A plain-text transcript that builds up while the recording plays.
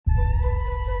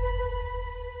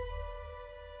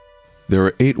There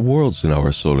are 8 worlds in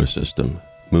our solar system,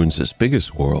 moons as big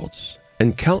as worlds,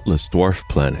 and countless dwarf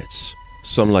planets.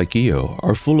 Some, like Io,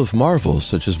 are full of marvels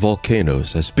such as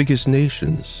volcanoes as big as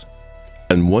nations.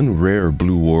 And one rare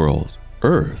blue world,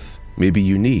 Earth, may be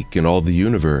unique in all the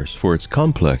universe for its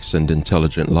complex and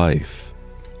intelligent life.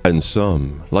 And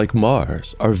some, like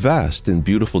Mars, are vast and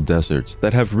beautiful deserts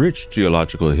that have rich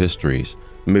geological histories,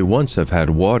 may once have had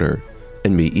water,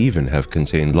 and may even have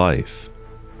contained life.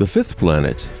 The 5th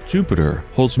planet, Jupiter,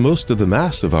 holds most of the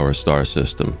mass of our star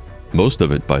system, most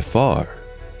of it by far.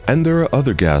 And there are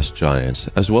other gas giants,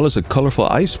 as well as a colorful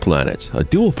ice planet, a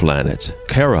dual planet,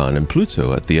 Charon and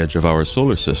Pluto at the edge of our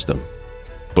solar system.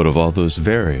 But of all those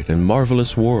varied and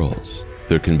marvelous worlds,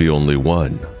 there can be only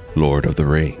one Lord of the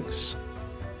Rings.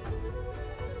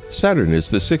 Saturn is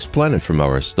the 6th planet from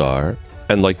our star,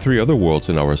 and like 3 other worlds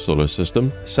in our solar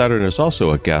system, Saturn is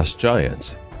also a gas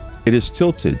giant. It is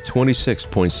tilted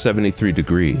 26.73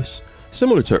 degrees,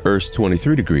 similar to Earth's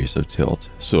 23 degrees of tilt,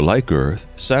 so like Earth,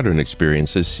 Saturn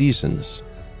experiences seasons.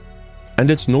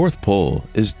 And its north pole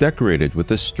is decorated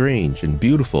with a strange and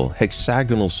beautiful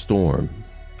hexagonal storm.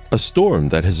 A storm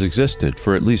that has existed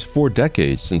for at least 4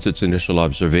 decades since its initial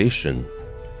observation,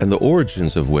 and the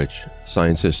origins of which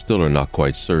scientists still are not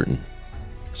quite certain.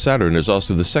 Saturn is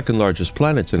also the 2nd largest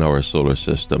planet in our solar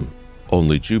system.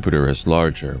 Only Jupiter is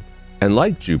larger. And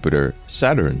like Jupiter,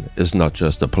 Saturn is not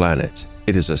just a planet,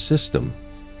 it is a system.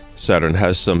 Saturn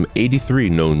has some 83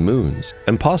 known moons,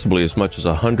 and possibly as much as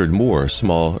 100 more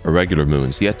small, irregular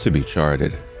moons yet to be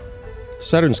charted.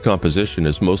 Saturn's composition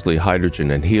is mostly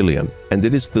hydrogen and helium, and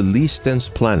it is the least dense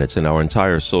planet in our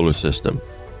entire solar system.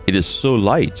 It is so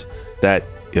light that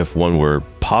if one were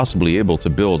possibly able to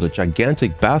build a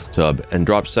gigantic bathtub and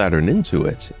drop Saturn into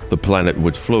it, the planet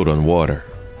would float on water.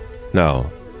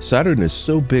 Now, Saturn is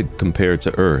so big compared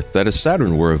to Earth that if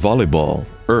Saturn were a volleyball,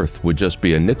 Earth would just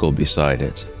be a nickel beside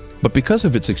it. But because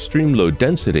of its extreme low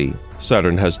density,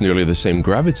 Saturn has nearly the same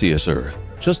gravity as Earth,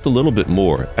 just a little bit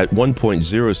more at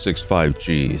 1.065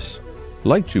 Gs.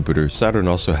 Like Jupiter, Saturn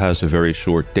also has a very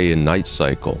short day and night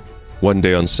cycle. One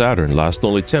day on Saturn lasts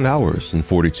only 10 hours and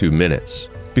 42 minutes.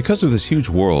 Because of this huge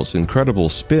world's incredible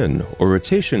spin or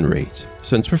rotation rate,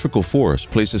 centrifugal force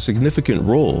plays a significant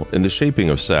role in the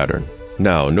shaping of Saturn.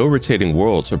 Now, no rotating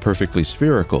worlds are perfectly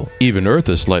spherical. Even Earth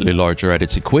is slightly larger at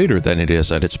its equator than it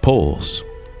is at its poles.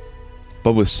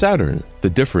 But with Saturn, the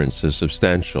difference is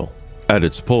substantial. At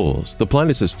its poles, the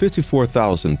planet is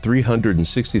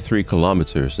 54,363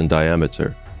 kilometers in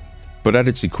diameter. But at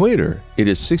its equator, it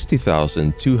is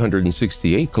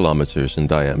 60,268 kilometers in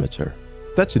diameter.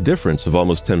 That's a difference of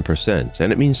almost 10%,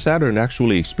 and it means Saturn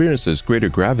actually experiences greater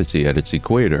gravity at its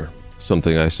equator.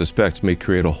 Something I suspect may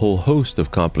create a whole host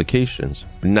of complications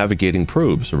when navigating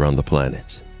probes around the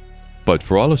planet. But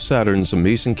for all of Saturn's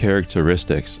amazing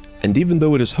characteristics, and even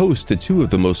though it is host to 2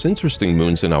 of the most interesting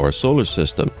moons in our solar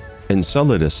system,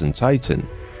 Enceladus and Titan,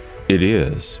 it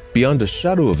is, beyond a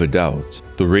shadow of a doubt,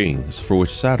 the rings for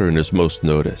which Saturn is most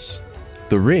noticed.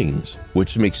 The rings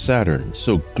which make Saturn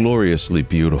so gloriously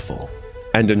beautiful.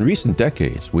 And in recent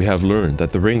decades, we have learned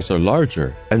that the rings are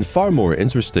larger and far more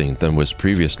interesting than was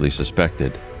previously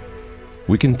suspected.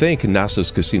 We can thank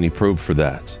NASA's Cassini probe for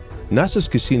that. NASA's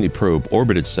Cassini probe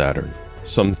orbited Saturn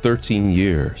some 13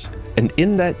 years, and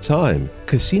in that time,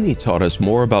 Cassini taught us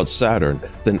more about Saturn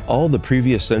than all the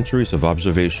previous centuries of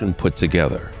observation put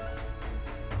together.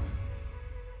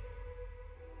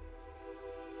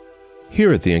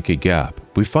 Here at the Yankee Gap,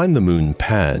 we find the moon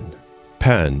Pan.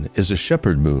 Pan is a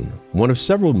shepherd moon, one of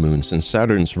several moons in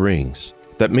Saturn's rings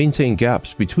that maintain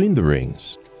gaps between the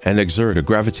rings and exert a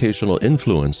gravitational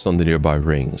influence on the nearby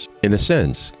rings, in a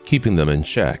sense, keeping them in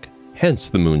check, hence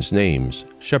the moon's names,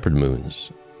 shepherd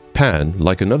moons. Pan,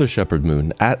 like another shepherd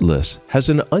moon, Atlas, has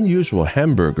an unusual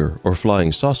hamburger or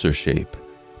flying saucer shape.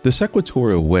 This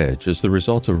equatorial wedge is the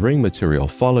result of ring material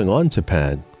falling onto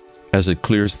Pan as it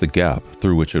clears the gap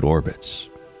through which it orbits.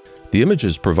 The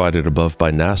images provided above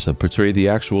by NASA portray the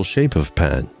actual shape of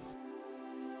Pan.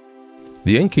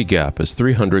 The Yankee Gap is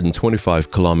 325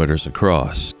 kilometers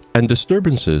across, and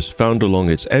disturbances found along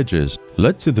its edges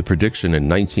led to the prediction in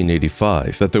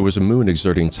 1985 that there was a moon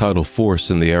exerting tidal force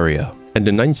in the area, and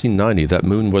in 1990 that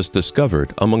moon was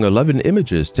discovered among 11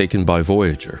 images taken by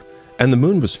Voyager, and the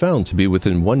moon was found to be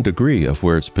within 1 degree of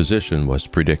where its position was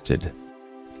predicted.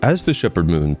 As the shepherd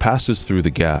moon passes through the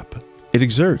gap, it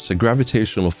exerts a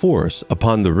gravitational force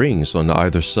upon the rings on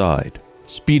either side,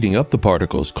 speeding up the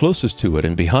particles closest to it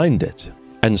and behind it,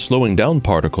 and slowing down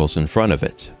particles in front of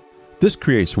it. This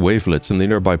creates wavelets in the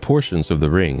nearby portions of the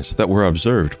rings that were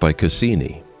observed by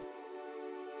Cassini.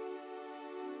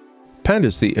 Pan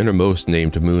is the innermost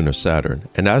named moon of Saturn,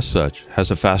 and as such,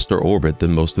 has a faster orbit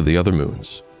than most of the other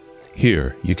moons.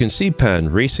 Here, you can see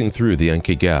Pan racing through the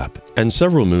Encke Gap, and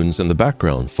several moons in the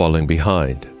background falling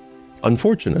behind.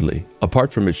 Unfortunately,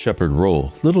 apart from its shepherd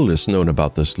role, little is known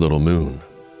about this little moon.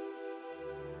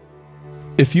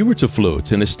 If you were to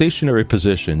float in a stationary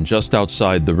position just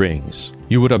outside the rings,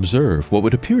 you would observe what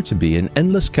would appear to be an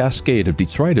endless cascade of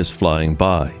detritus flying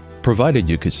by, provided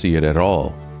you could see it at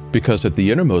all. Because at the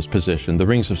innermost position, the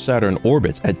rings of Saturn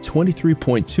orbit at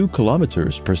 23.2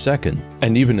 kilometers per second,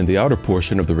 and even in the outer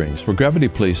portion of the rings, where gravity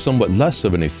plays somewhat less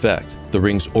of an effect, the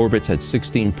rings orbit at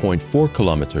 16.4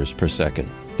 kilometers per second.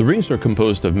 The rings are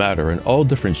composed of matter in all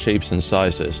different shapes and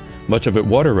sizes, much of it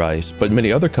water ice, but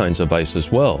many other kinds of ice as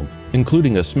well,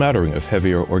 including a smattering of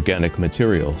heavier organic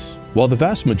materials. While the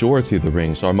vast majority of the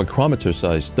rings are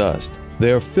micrometer-sized dust,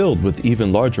 they are filled with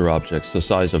even larger objects the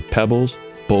size of pebbles,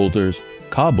 boulders,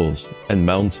 cobbles, and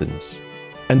mountains.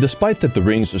 And despite that the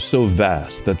rings are so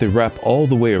vast that they wrap all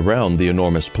the way around the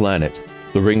enormous planet,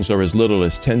 the rings are as little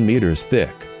as 10 meters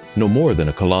thick, no more than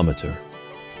a kilometer.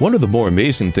 One of the more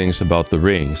amazing things about the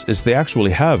rings is they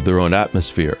actually have their own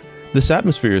atmosphere. This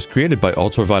atmosphere is created by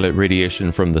ultraviolet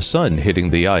radiation from the sun hitting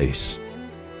the ice.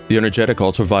 The energetic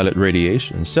ultraviolet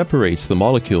radiation separates the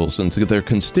molecules into their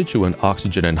constituent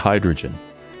oxygen and hydrogen,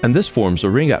 and this forms a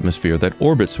ring atmosphere that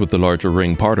orbits with the larger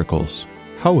ring particles.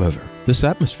 However, this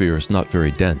atmosphere is not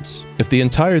very dense. If the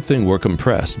entire thing were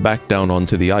compressed back down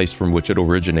onto the ice from which it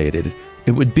originated,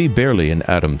 it would be barely an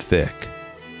atom thick.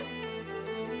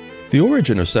 The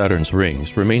origin of Saturn's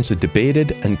rings remains a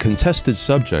debated and contested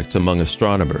subject among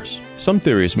astronomers. Some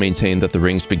theories maintain that the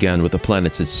rings began with the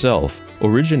planet itself,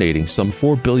 originating some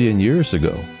 4 billion years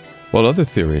ago, while other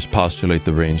theories postulate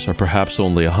the rings are perhaps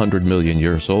only 100 million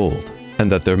years old,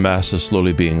 and that their mass is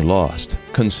slowly being lost,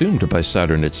 consumed by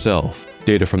Saturn itself.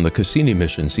 Data from the Cassini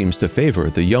mission seems to favor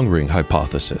the young ring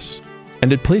hypothesis,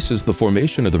 and it places the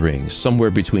formation of the rings somewhere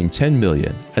between 10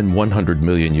 million and 100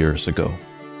 million years ago.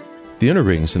 The inner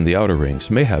rings and the outer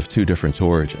rings may have two different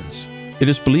origins. It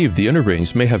is believed the inner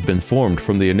rings may have been formed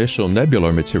from the initial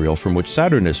nebular material from which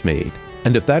Saturn is made,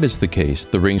 and if that is the case,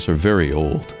 the rings are very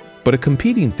old. But a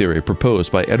competing theory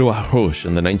proposed by Edouard Roche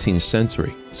in the 19th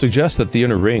century suggests that the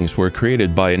inner rings were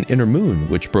created by an inner moon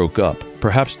which broke up,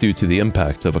 perhaps due to the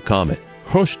impact of a comet.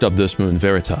 Roche dubbed this moon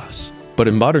Veritas, but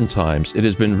in modern times it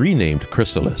has been renamed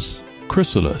Chrysalis.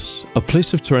 Chrysalis, a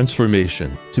place of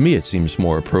transformation, to me it seems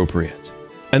more appropriate.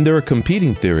 And there are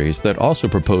competing theories that also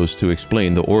propose to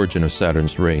explain the origin of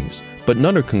Saturn's rings, but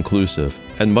none are conclusive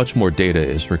and much more data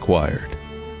is required.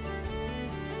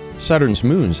 Saturn's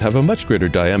moons have a much greater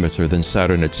diameter than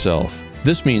Saturn itself.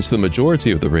 This means the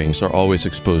majority of the rings are always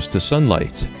exposed to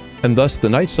sunlight, and thus the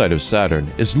night side of Saturn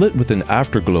is lit with an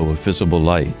afterglow of visible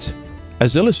light.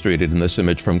 As illustrated in this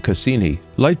image from Cassini,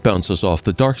 light bounces off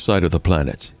the dark side of the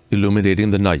planet,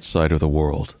 illuminating the night side of the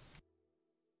world.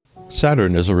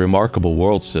 Saturn is a remarkable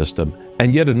world system,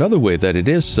 and yet another way that it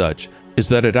is such is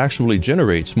that it actually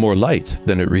generates more light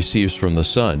than it receives from the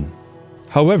sun.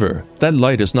 However, that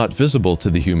light is not visible to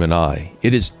the human eye.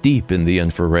 It is deep in the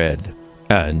infrared.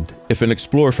 And if an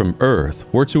explorer from Earth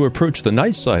were to approach the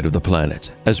night side of the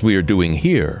planet, as we are doing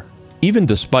here, even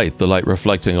despite the light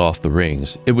reflecting off the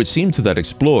rings, it would seem to that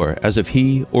explorer as if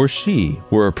he or she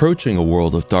were approaching a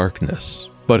world of darkness.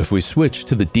 But if we switch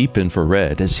to the deep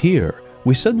infrared, as here,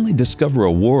 we suddenly discover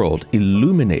a world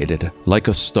illuminated like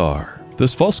a star.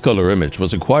 This false color image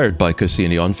was acquired by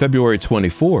Cassini on February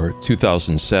 24,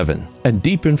 2007, and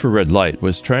deep infrared light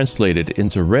was translated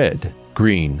into red,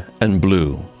 green, and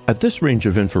blue. At this range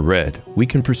of infrared, we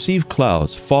can perceive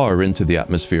clouds far into the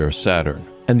atmosphere of Saturn,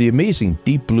 and the amazing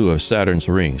deep blue of Saturn's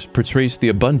rings portrays the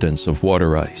abundance of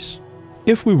water ice.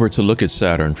 If we were to look at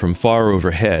Saturn from far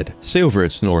overhead, say over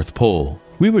its North Pole,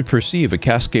 we would perceive a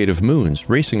cascade of moons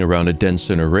racing around a dense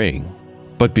inner ring.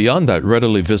 But beyond that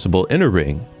readily visible inner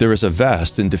ring, there is a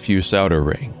vast and diffuse outer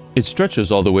ring. It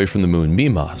stretches all the way from the moon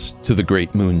Mimas to the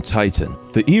great moon Titan.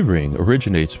 The E-ring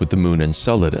originates with the moon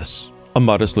Enceladus, a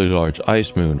modestly large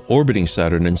ice moon orbiting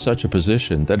Saturn in such a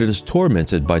position that it is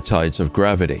tormented by tides of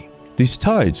gravity. These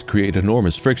tides create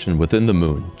enormous friction within the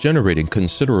moon, generating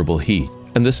considerable heat,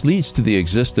 and this leads to the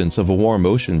existence of a warm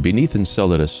ocean beneath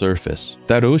Enceladus' surface.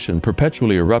 That ocean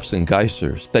perpetually erupts in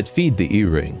geysers that feed the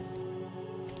E-ring.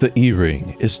 The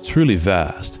E-ring is truly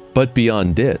vast, but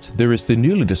beyond it, there is the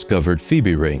newly discovered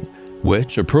Phoebe ring,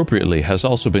 which appropriately has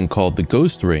also been called the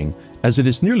ghost ring, as it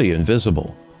is nearly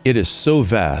invisible. It is so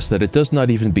vast that it does not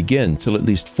even begin till at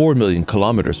least 4 million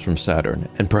kilometers from Saturn,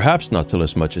 and perhaps not till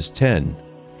as much as 10.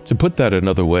 To put that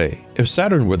another way, if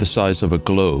Saturn were the size of a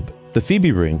globe, The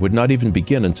Phoebe ring would not even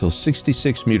begin until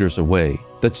 66 meters away.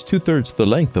 That's 2/3 the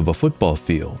length of a football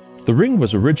field. The ring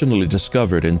was originally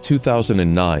discovered in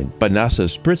 2009 by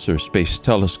NASA's Spitzer Space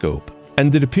Telescope,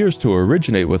 and it appears to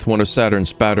originate with one of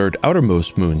Saturn's battered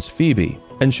outermost moons, Phoebe,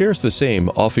 and shares the same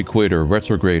off-equator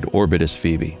retrograde orbit as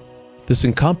Phoebe. This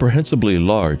incomprehensibly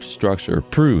large structure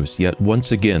proves yet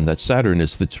once again that Saturn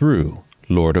is the true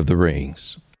Lord of the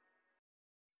Rings.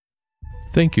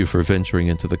 Thank you for venturing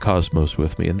into the cosmos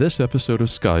with me in this episode of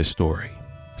Sky Story.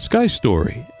 Sky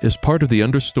Story is part of the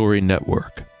UNDERSTORY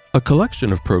network, a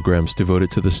collection of programs devoted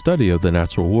to the study of the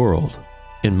natural world.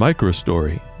 In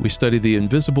Microstory, we study the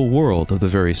invisible world of the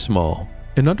very small.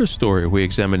 In UNDERSTORY, we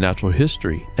examine natural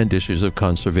history and issues of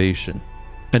conservation.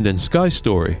 And in Sky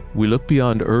Story, we look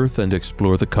beyond Earth and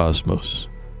explore the cosmos.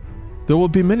 There will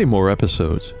be many more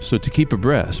episodes, so to keep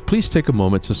abreast, please take a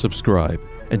moment to subscribe,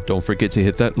 and don't forget to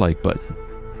hit that like button.